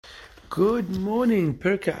Good morning,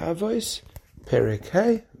 Pirkei Avos,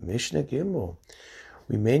 Pirkei Mishnah Gimel.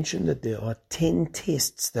 We mentioned that there are 10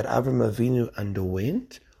 tests that Avram Avinu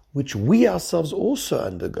underwent, which we ourselves also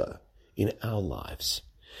undergo in our lives.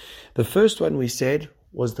 The first one we said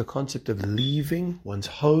was the concept of leaving one's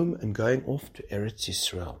home and going off to Eretz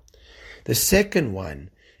Yisrael. The second one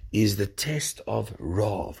is the test of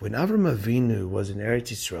Rav. When Avram Avinu was in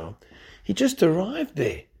Eretz Yisrael, he just arrived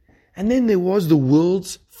there. And then there was the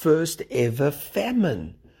world's first ever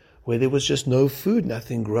famine, where there was just no food,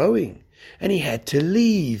 nothing growing. And he had to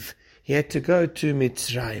leave. He had to go to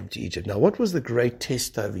Mitzrayim, to Egypt. Now, what was the great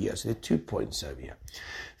test over here? So there are 2 points over here.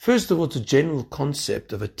 First of all, it's a general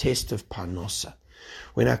concept of a test of parnasa.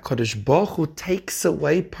 When HaKadosh Baruch Hu takes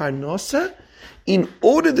away parnasa, in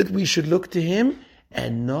order that we should look to him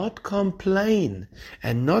and not complain,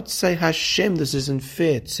 and not say, Hashem, this isn't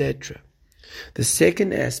fair, etc. The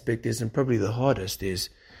second aspect is, and probably the hardest, is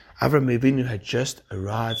Avram Avinu had just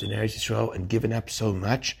arrived in Eretz Yisrael and given up so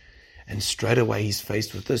much, and straight away he's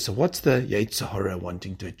faced with this. So what's the Yetzer Hara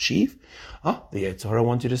wanting to achieve? The Yetzer Hara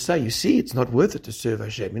wanted to say, you see, it's not worth it to serve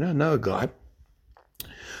Hashem. I know a guy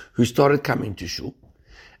who started coming to shul,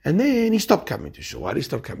 and then he stopped coming to shul. Why did he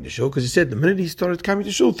stop coming to shul? Because he said the minute he started coming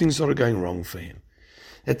to shul, things started going wrong for him.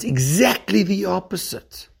 That's exactly the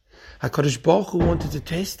opposite. HaKadosh Baruch Hu wanted to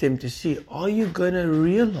test him to see, are you going to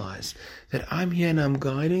realize that I'm here and I'm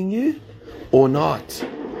guiding you or not?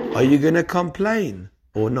 Are you going to complain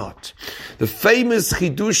or not? The famous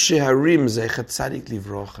Chidush Harim Zechat Tzadik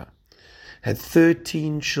Livrocha had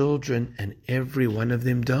 13 children, and every one of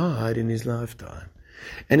them died in his lifetime.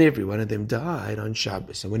 And every one of them died on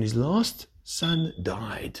Shabbos. And when his last son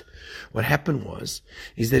died, what happened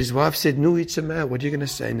is that his wife said, Nu Yitzhak, what are you going to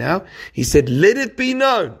say now? He said, let it be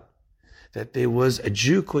known that there was a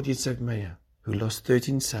Jew called Yitzhak Meir who lost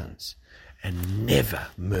 13 sons and never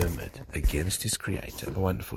murmured against his Creator. A wonderful